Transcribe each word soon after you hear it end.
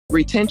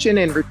retention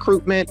and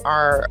recruitment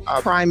are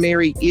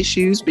primary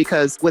issues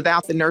because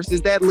without the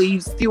nurses, that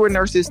leaves fewer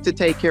nurses to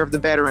take care of the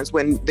veterans.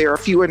 When there are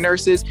fewer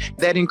nurses,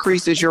 that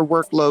increases your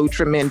workload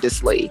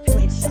tremendously.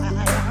 Which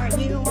side are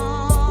you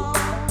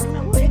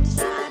on? Which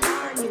side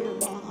are you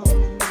on?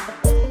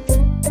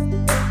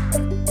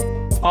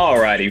 All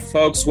righty,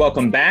 folks,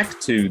 welcome back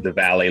to the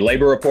Valley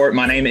Labor Report.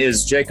 My name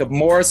is Jacob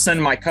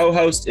Morrison. My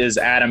co-host is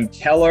Adam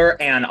Keller.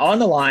 And on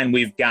the line,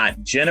 we've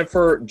got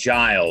Jennifer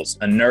Giles,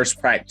 a nurse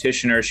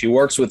practitioner. She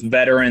works with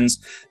veterans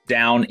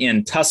down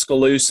in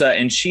Tuscaloosa,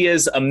 and she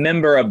is a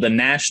member of the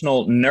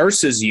National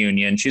Nurses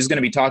Union. She's going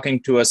to be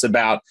talking to us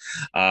about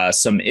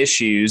some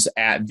issues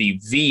at the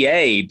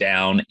VA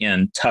down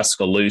in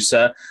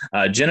Tuscaloosa.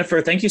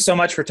 Jennifer, thank you so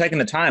much for taking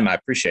the time. I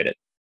appreciate it.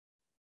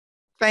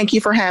 Thank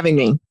you for having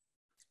me.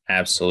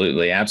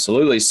 Absolutely.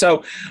 Absolutely.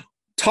 So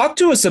talk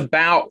to us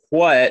about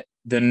what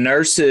the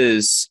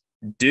nurses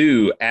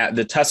do at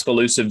the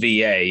Tuscaloosa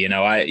VA. You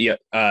know,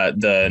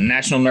 the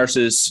National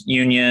Nurses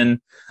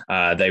Union,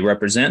 they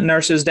represent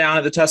nurses down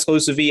at the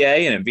Tuscaloosa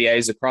VA and at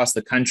VAs across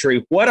the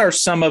country. What are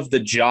some of the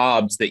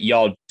jobs that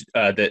y'all,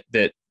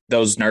 that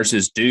those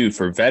nurses do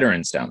for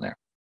veterans down there?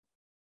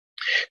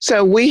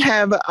 So we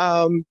have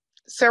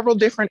several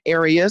different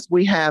areas.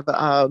 We have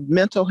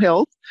mental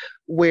health,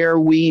 where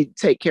we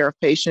take care of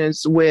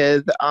patients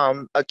with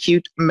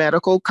acute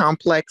medical,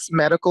 complex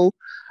medical,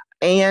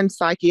 and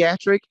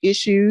psychiatric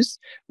issues.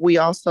 We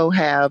also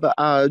have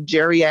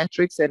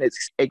geriatrics and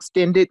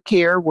extended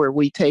care, where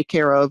we take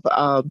care of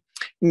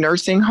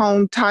nursing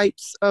home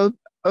types of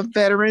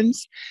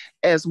veterans,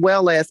 as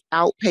well as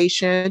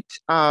outpatient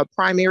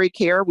primary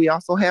care. We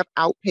also have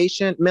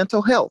outpatient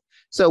mental health.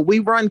 So we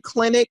run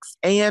clinics,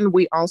 and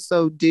we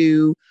also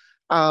do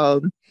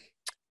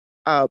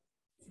outpatient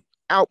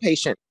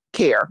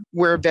care,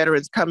 where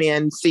veterans come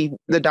in, see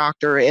the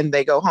doctor, and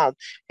they go home.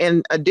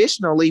 And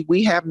additionally,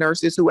 we have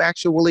nurses who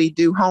actually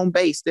do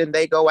home-based, and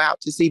they go out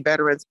to see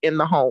veterans in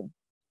the home.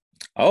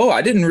 Oh,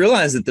 I didn't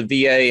realize that the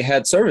VA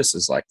had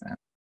services like that.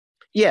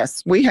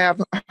 Yes, we have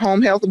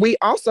home health. We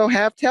also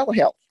have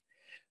telehealth.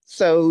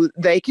 So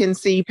they can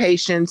see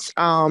patients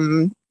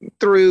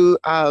through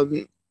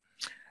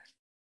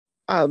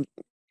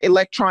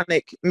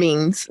electronic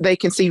means. They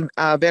can see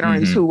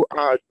veterans who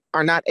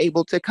are not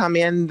able to come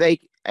in.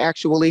 They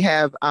actually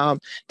have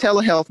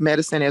telehealth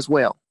medicine as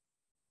well.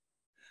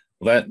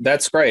 Well,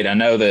 that's great. I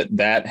know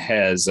that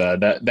has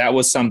that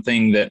was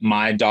something that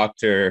my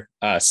doctor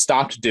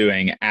stopped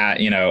doing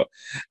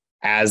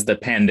as the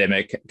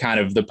pandemic, kind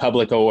of the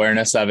public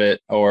awareness of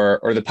it or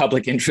the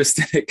public interest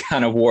in it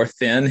kind of wore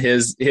thin.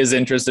 His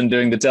interest in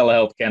doing the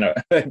telehealth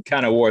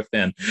kind of wore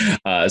thin.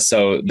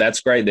 So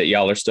that's great that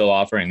y'all are still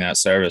offering that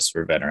service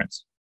for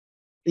veterans.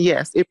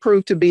 Yes, it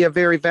proved to be a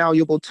very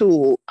valuable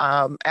tool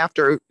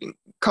after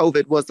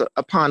COVID was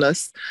upon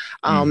us.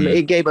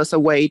 It gave us a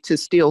way to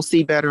still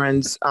see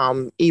veterans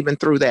even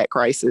through that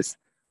crisis.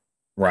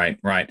 Right,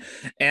 right.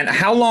 And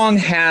how long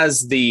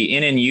has the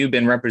NNU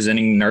been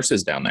representing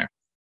nurses down there?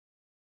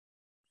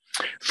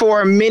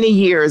 For many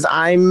years.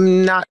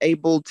 I'm not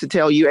able to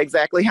tell you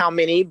exactly how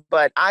many,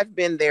 but I've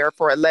been there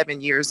for 11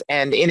 years,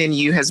 and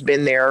NNU has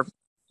been there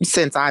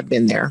since I've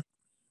been there.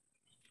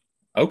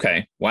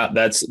 Okay. Wow.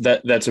 That's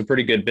a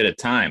pretty good bit of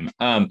time.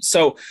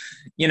 So,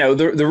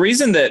 the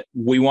reason that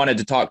we wanted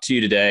to talk to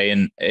you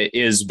today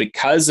is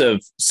because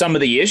of some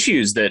of the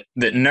issues that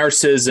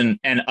nurses and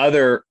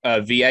other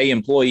VA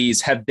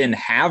employees have been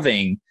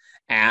having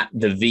at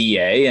the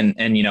VA. And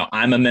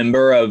I'm a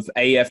member of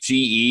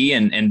AFGE,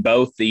 and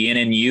both the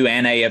NNU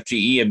and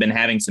AFGE have been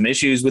having some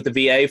issues with the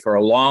VA for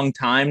a long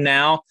time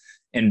now.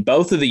 And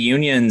both of the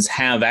unions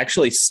have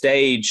actually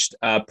staged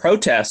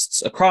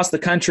protests across the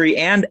country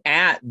and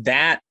at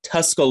that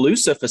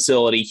Tuscaloosa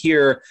facility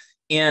here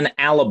in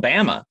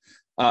Alabama.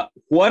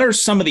 What are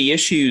some of the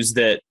issues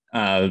that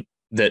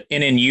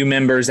NNU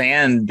members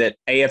and that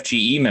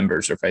AFGE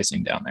members are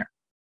facing down there?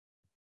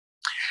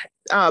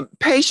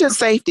 Patient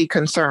safety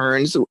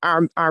concerns.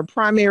 Our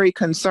primary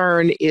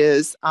concern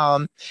is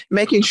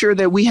making sure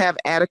that we have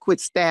adequate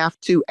staff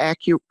to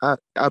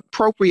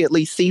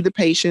appropriately see the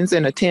patients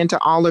and attend to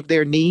all of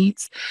their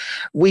needs.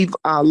 We've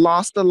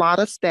lost a lot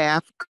of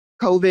staff.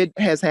 COVID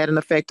has had an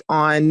effect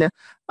on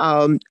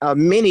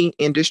many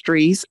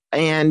industries,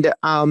 and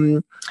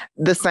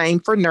the same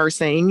for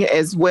nursing,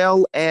 as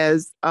well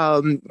as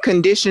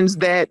conditions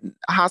that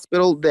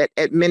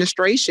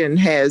administration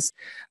has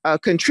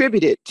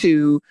contributed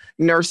to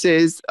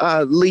nurses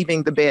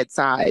leaving the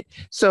bedside.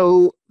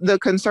 So the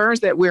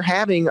concerns that we're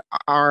having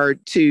are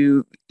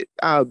to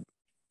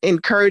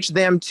encourage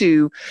them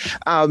to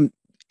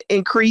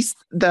increase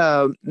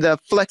the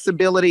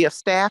flexibility of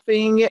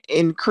staffing,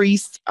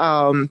 increase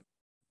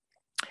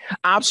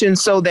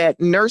options so that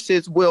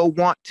nurses will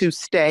want to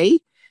stay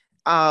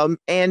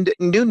And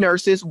new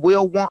nurses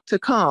will want to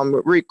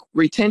come.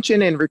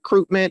 Retention and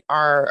recruitment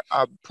are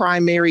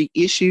primary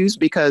issues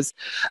because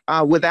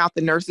without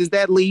the nurses,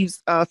 that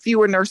leaves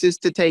fewer nurses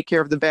to take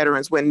care of the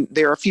veterans. When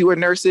there are fewer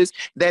nurses,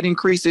 that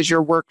increases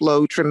your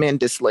workload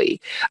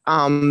tremendously.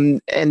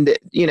 And,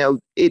 you know,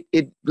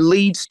 it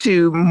leads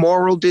to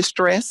moral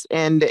distress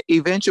and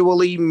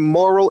eventually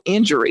moral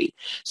injury.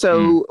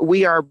 So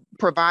we are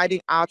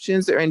providing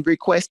options and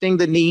requesting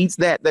the needs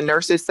that the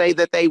nurses say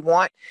that they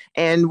want.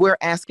 And we're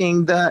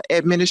asking the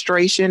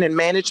administration and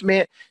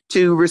management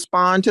to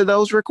respond to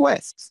those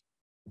requests.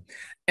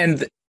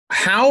 And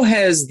how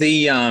has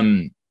the,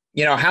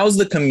 how's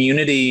the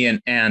community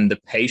and the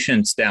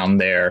patients down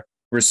there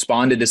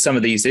responded to some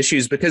of these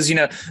issues? Because, you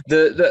know,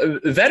 the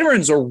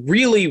veterans are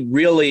really,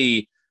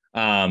 really,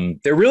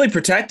 they're really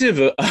protective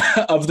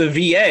of the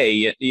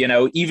VA, you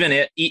know,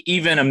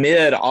 even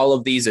amid all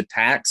of these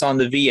attacks on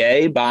the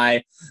VA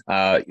by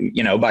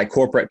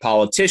corporate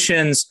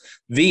politicians.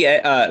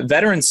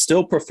 Veterans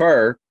still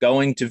prefer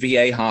going to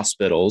VA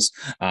hospitals,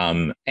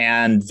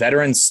 and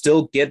veterans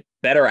still get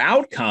better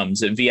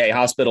outcomes at VA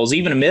hospitals,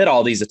 even amid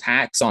all these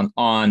attacks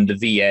on the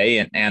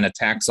VA and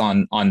attacks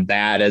on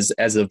that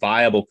as a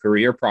viable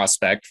career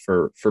prospect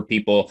for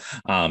people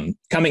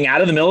coming out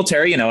of the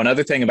military. You know,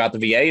 another thing about the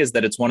VA is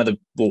that it's one of the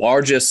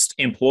largest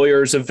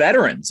employers of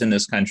veterans in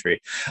this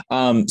country.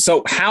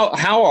 So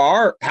how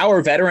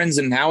are veterans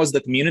and how is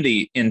the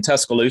community in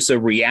Tuscaloosa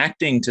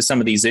reacting to some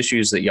of these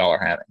issues that y'all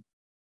are having?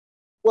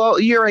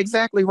 Well, you're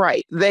exactly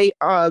right. They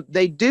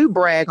do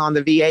brag on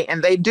the VA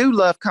and they do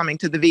love coming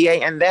to the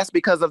VA, and that's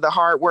because of the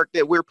hard work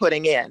that we're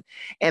putting in.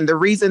 And the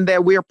reason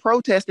that we're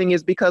protesting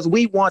is because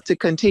we want to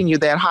continue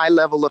that high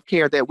level of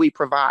care that we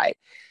provide.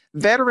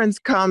 Veterans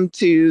come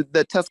to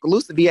the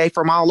Tuscaloosa VA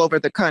from all over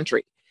the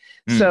country.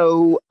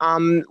 So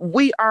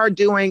we are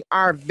doing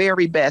our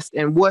very best.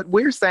 And what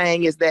we're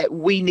saying is that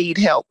we need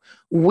help.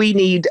 We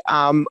need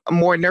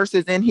more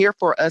nurses in here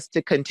for us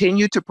to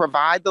continue to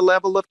provide the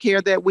level of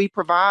care that we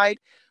provide.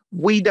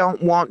 We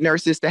don't want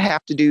nurses to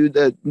have to do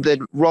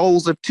the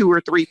roles of 2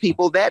 or 3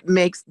 people. That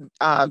makes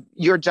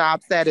your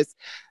job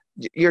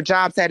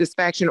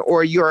satisfaction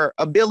or your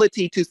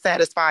ability to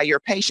satisfy your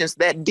patients,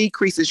 that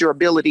decreases your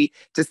ability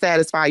to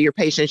satisfy your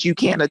patients. You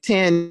can't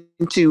attend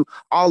to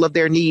all of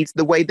their needs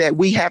the way that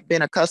we have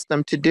been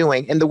accustomed to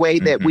doing and the way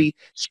that we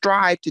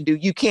strive to do.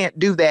 You can't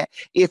do that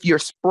if you're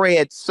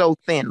spread so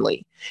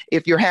thinly,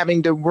 if you're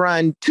having to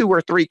run 2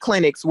 or 3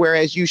 clinics,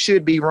 whereas you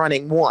should be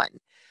running 1.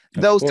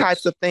 Those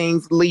types of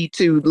things lead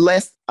to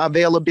less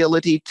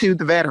availability to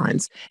the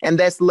veterans, and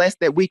that's less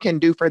that we can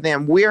do for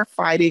them. We're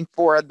fighting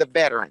for the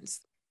veterans.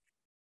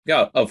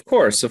 Yeah, of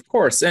course.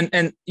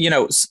 And you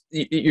know,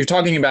 you're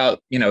talking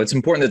about, you know, it's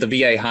important that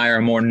the VA hire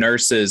more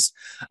nurses.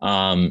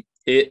 Why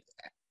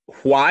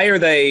are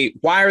they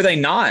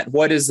not?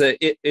 What is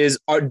it?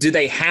 Do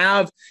they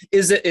have,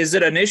 is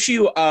it an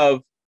issue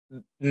of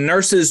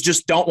nurses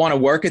just don't want to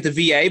work at the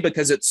VA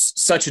because it's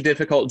such a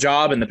difficult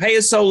job and the pay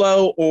is so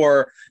low,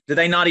 or do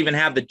they not even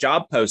have the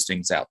job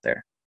postings out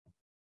there?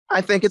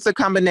 I think it's a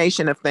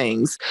combination of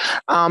things.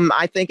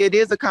 I think it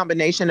is a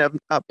combination of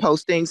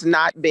postings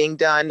not being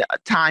done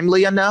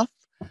timely enough,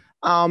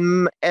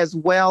 as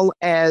well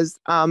as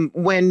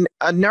when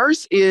a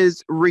nurse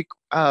is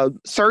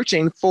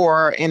searching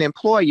for an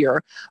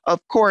employer,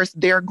 of course,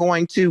 they're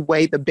going to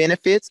weigh the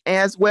benefits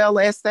as well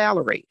as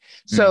salary.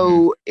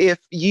 So if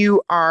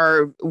you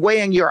are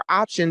weighing your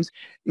options,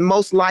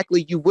 most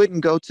likely you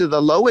wouldn't go to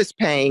the lowest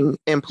paying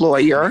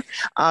employer.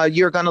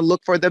 You're going to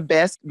look for the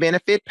best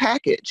benefit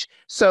package.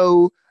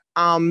 So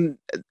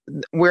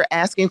we're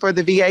asking for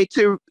the VA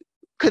to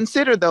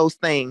consider those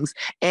things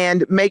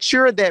and make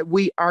sure that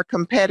we are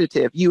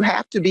competitive. You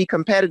have to be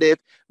competitive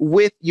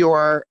with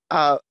your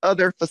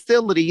other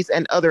facilities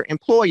and other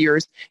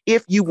employers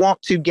if you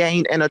want to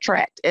gain and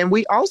attract. And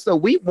we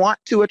want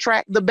to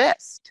attract the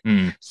best.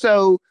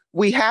 So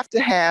we have to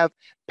have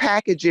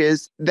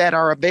packages that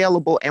are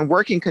available and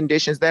working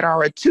conditions that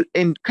are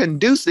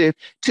conducive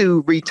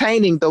to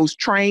retaining those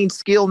trained,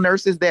 skilled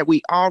nurses that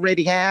we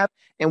already have.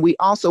 And we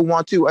also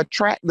want to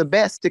attract the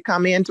best to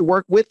come in to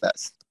work with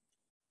us.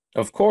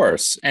 Of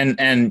course.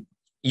 And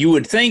you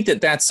would think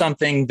that that's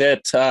something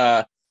that,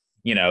 that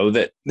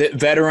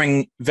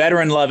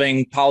veteran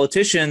loving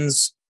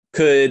politicians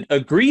could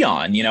agree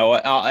on,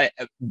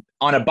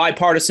 on a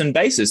bipartisan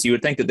basis. You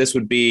would think that this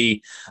would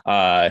be,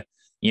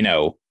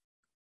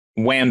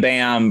 wham,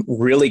 bam,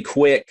 really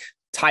quick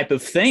type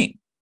of thing.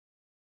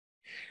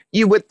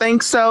 You would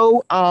think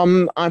so.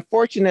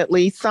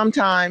 Unfortunately,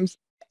 sometimes,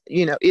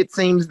 it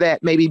seems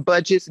that maybe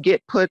budgets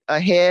get put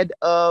ahead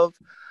of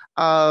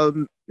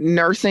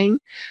nursing.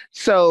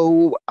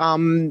 So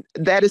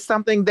that is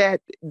something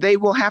that they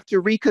will have to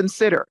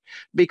reconsider,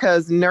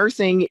 because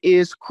nursing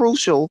is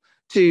crucial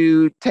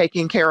to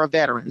taking care of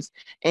veterans.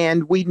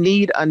 And we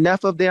need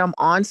enough of them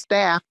on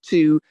staff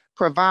to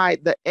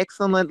provide the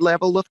excellent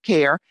level of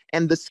care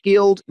and the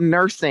skilled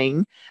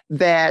nursing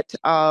that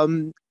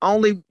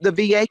only the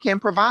VA can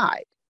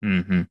provide.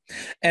 And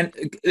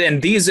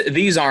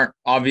these aren't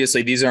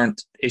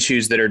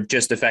issues that are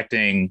just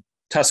affecting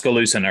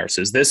Tuscaloosa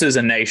nurses. This is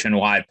a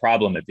nationwide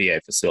problem at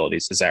VA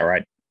facilities. Is that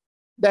right?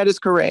 That is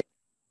correct.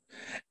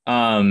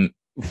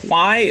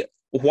 Why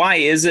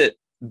is it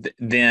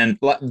then?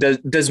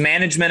 Does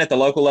management at the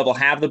local level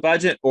have the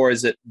budget, or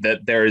is it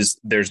that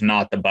there's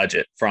not the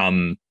budget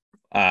from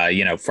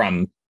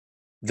from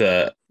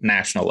the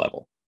national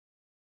level?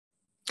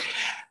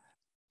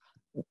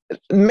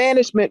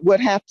 Management would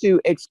have to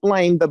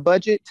explain the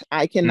budget.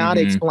 I cannot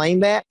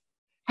explain that.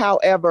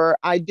 However,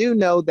 I do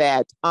know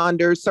that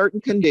under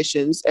certain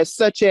conditions, as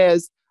such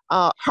as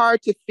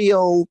hard to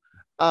fill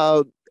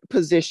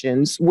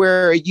positions,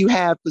 where you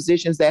have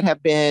positions that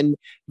have been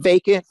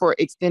vacant for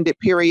extended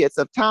periods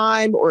of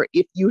time, or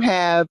if you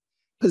have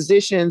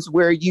positions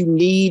where you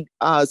need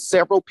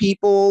several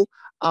people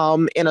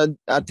in a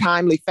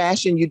timely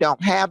fashion, you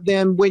don't have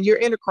them. When you're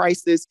in a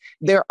crisis,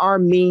 there are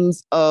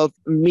means of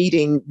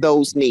meeting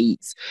those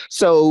needs.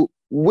 So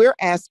we're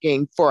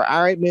asking for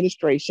our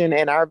administration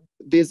and our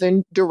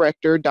VISN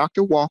director,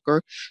 Dr.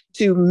 Walker,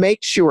 to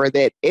make sure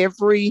that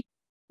every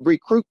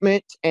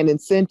recruitment and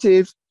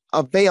incentive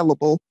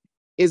available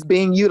is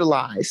being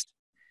utilized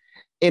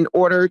in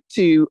order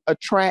to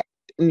attract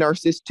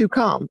nurses to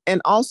come,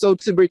 and also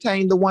to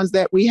retain the ones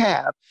that we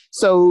have.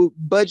 So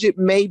budget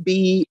may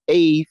be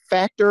a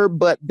factor,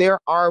 but there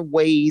are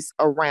ways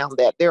around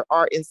that. There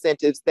are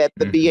incentives that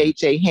the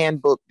VHA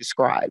handbook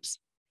describes.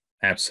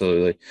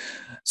 Absolutely.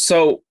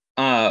 So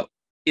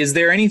is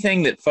there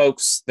anything that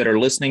folks that are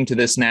listening to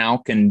this now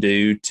can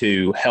do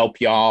to help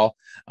y'all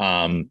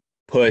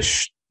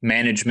push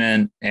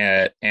management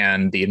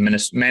and the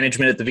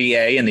management at the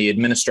VA and the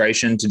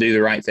administration to do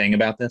the right thing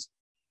about this?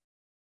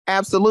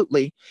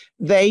 Absolutely.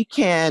 They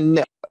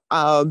can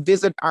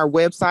visit our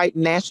website,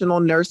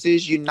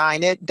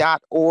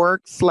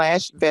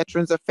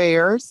 nationalnursesunited.org/Veterans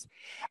Affairs.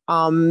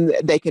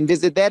 They can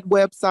visit that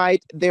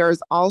website.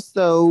 There's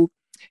also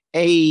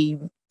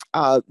you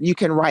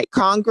can write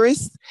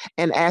Congress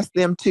and ask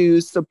them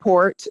to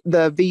support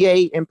the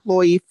VA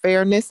Employee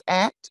Fairness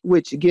Act,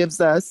 which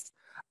gives us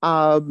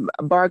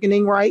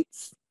bargaining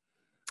rights,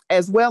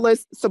 as well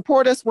as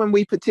support us when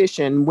we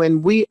petition.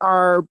 When we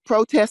are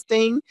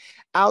protesting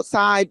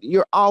outside,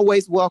 you're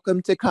always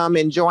welcome to come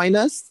and join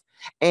us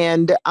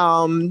and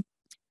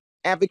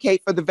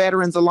advocate for the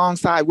veterans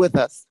alongside with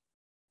us.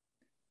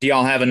 Do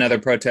y'all have another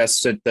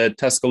protest at the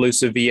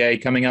Tuscaloosa VA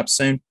coming up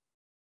soon?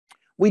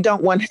 We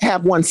don't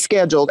have one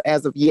scheduled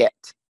as of yet.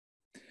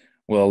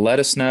 Well, let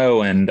us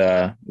know, and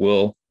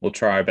we'll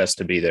try our best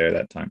to be there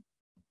that time.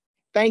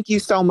 Thank you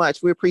so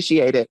much. We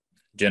appreciate it.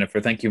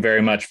 Jennifer, thank you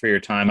very much for your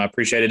time. I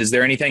appreciate it. Is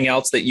there anything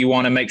else that you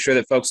want to make sure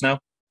that folks know?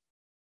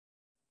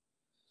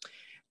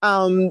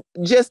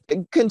 Just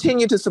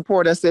continue to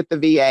support us at the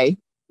VA.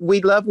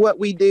 We love what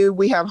we do.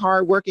 We have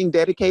hardworking,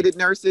 dedicated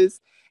nurses,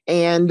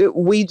 and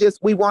we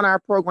want our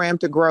program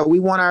to grow. We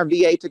want our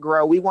VA to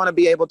grow. We want to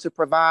be able to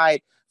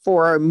provide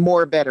for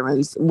more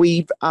veterans.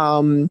 We've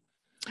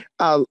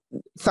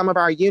some of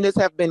our units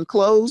have been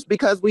closed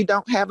because we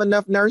don't have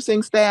enough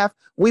nursing staff.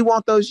 We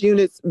want those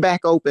units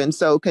back open.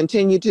 So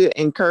continue to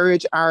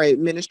encourage our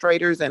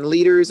administrators and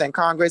leaders and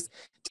Congress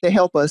to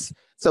help us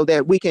so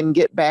that we can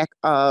get back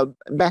on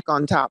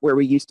top where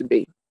we used to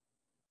be.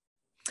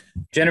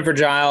 Jennifer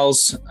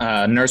Giles,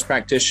 nurse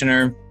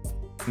practitioner,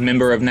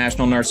 member of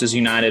National Nurses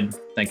United.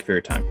 Thank you for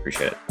your time.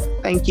 Appreciate it.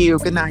 Thank you.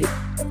 Good night.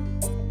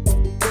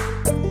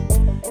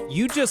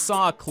 You just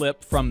saw a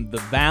clip from the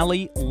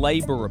Valley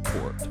Labor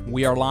Report.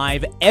 We are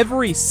live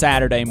every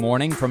Saturday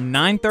morning from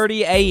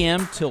 9:30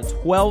 a.m. till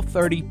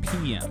 12:30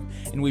 p.m.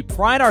 And we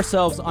pride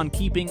ourselves on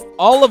keeping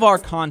all of our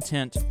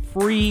content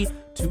free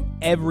to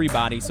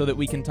everybody so that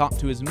we can talk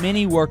to as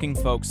many working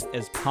folks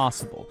as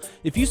possible.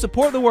 If you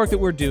support the work that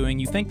we're doing,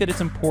 you think that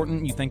it's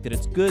important, you think that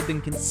it's good,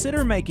 then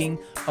consider making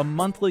a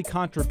monthly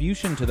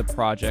contribution to the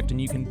project, and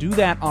you can do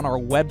that on our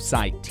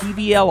website,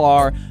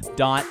 tvlr.fm.